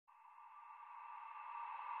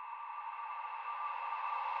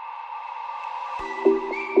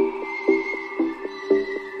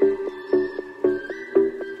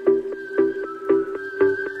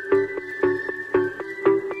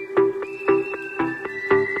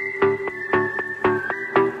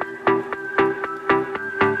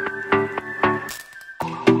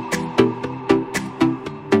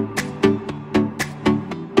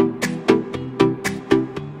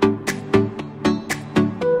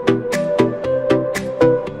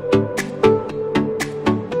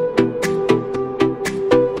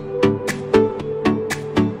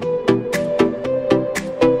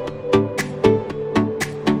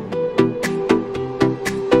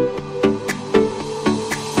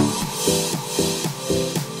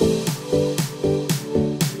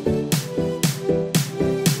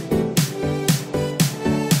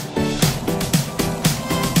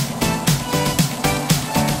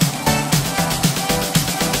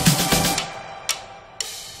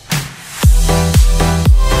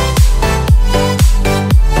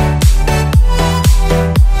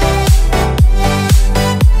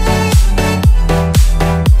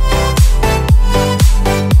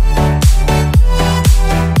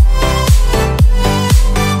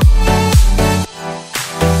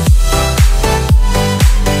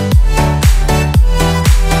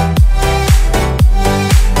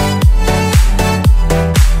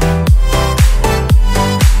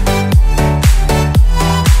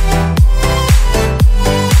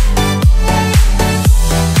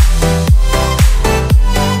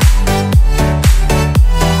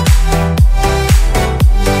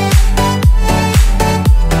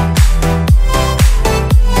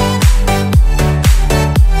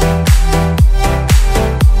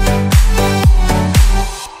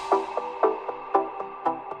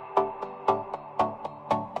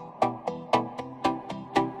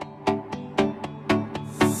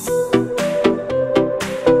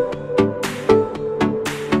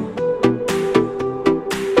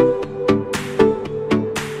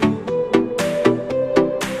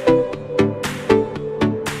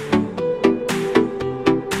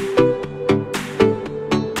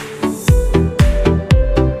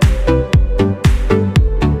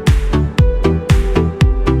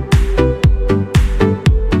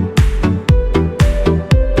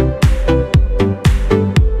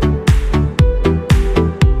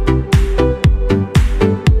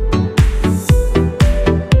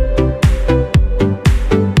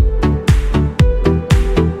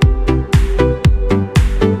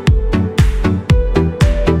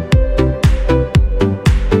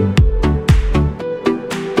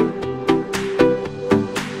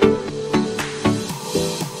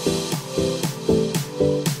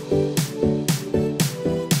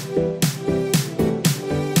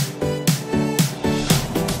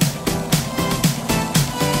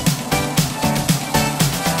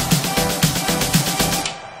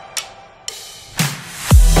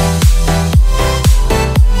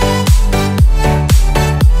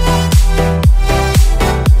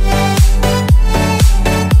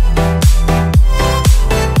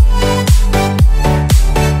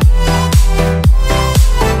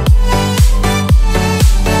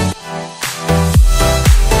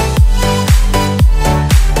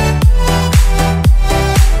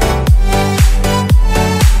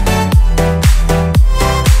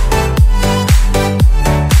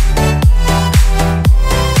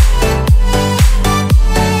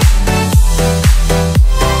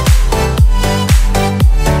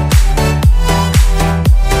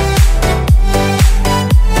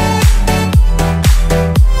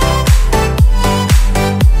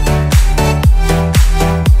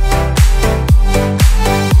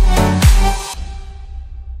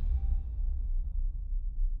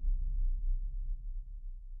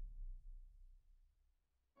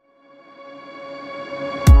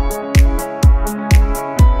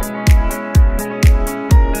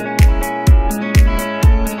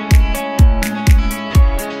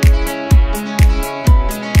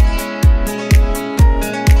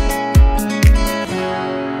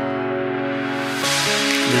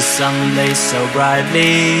sun lays so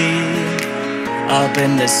brightly up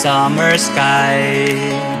in the summer sky.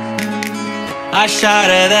 I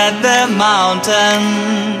shouted at the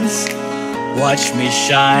mountains, watch me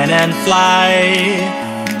shine and fly.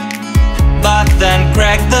 But then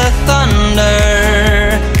cracked the thunder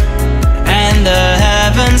and the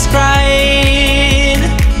heavens cried,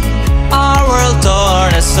 our world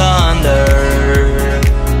torn asunder.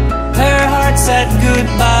 Her heart said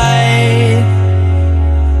goodbye.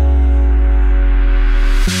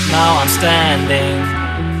 Now I'm standing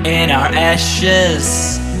in our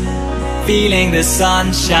ashes, feeling the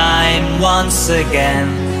sunshine once again.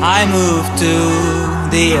 I move to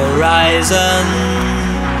the horizon,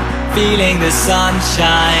 feeling the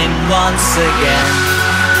sunshine once again.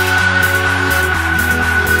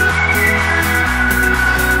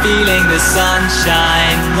 Feeling the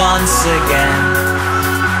sunshine once again.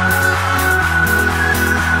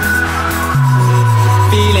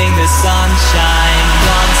 Feeling the sunshine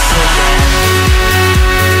once again.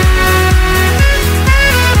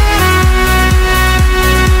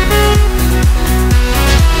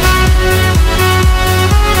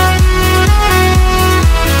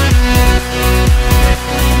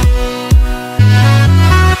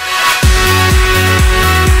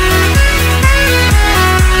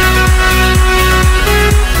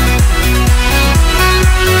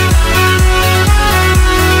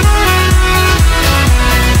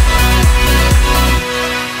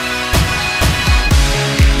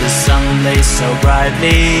 Lays so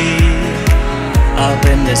brightly up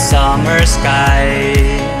in the summer sky.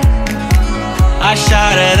 I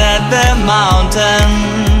shouted at the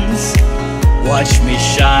mountains, watch me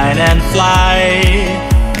shine and fly.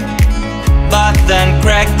 But then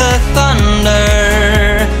cracked the thunder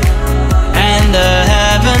and the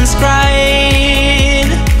heavens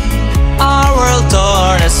cried, our world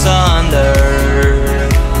torn asunder.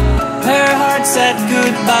 Her heart said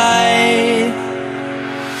goodbye.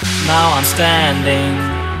 Now I'm standing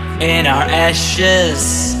in our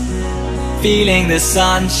ashes, feeling the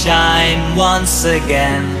sunshine once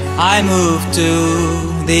again. I move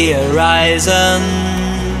to the horizon,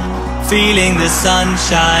 feeling the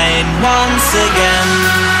sunshine once again.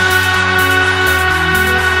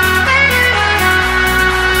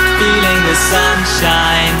 Feeling the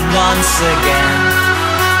sunshine once again.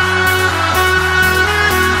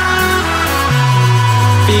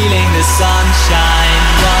 Feeling the sunshine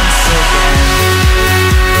once again.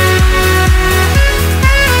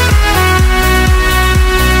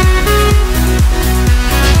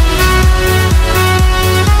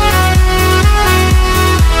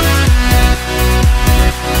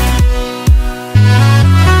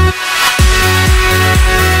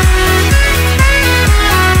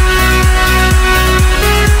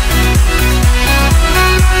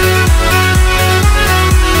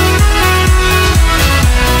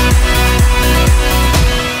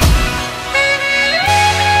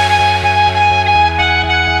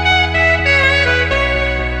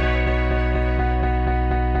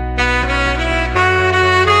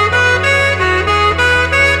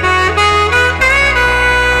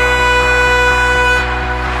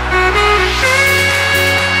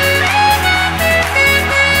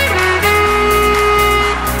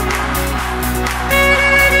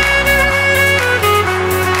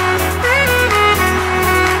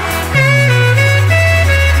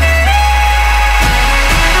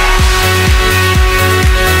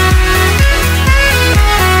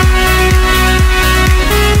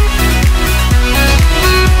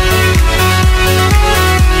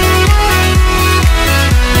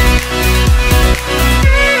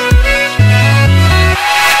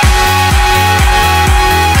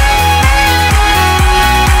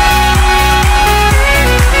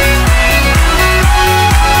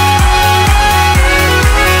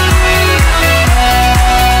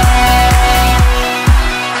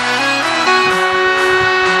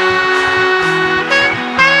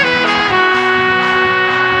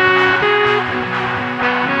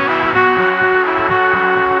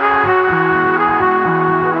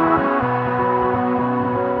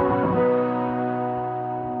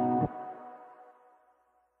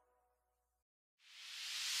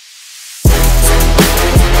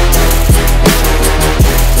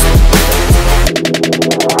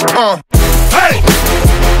 Hey!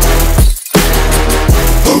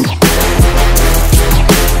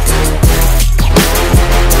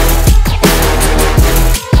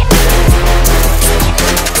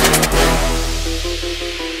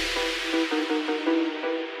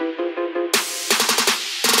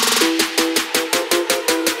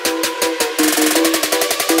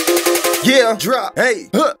 Yeah, drop, hey,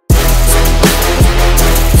 huh.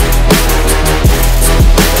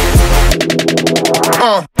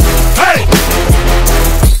 Uh.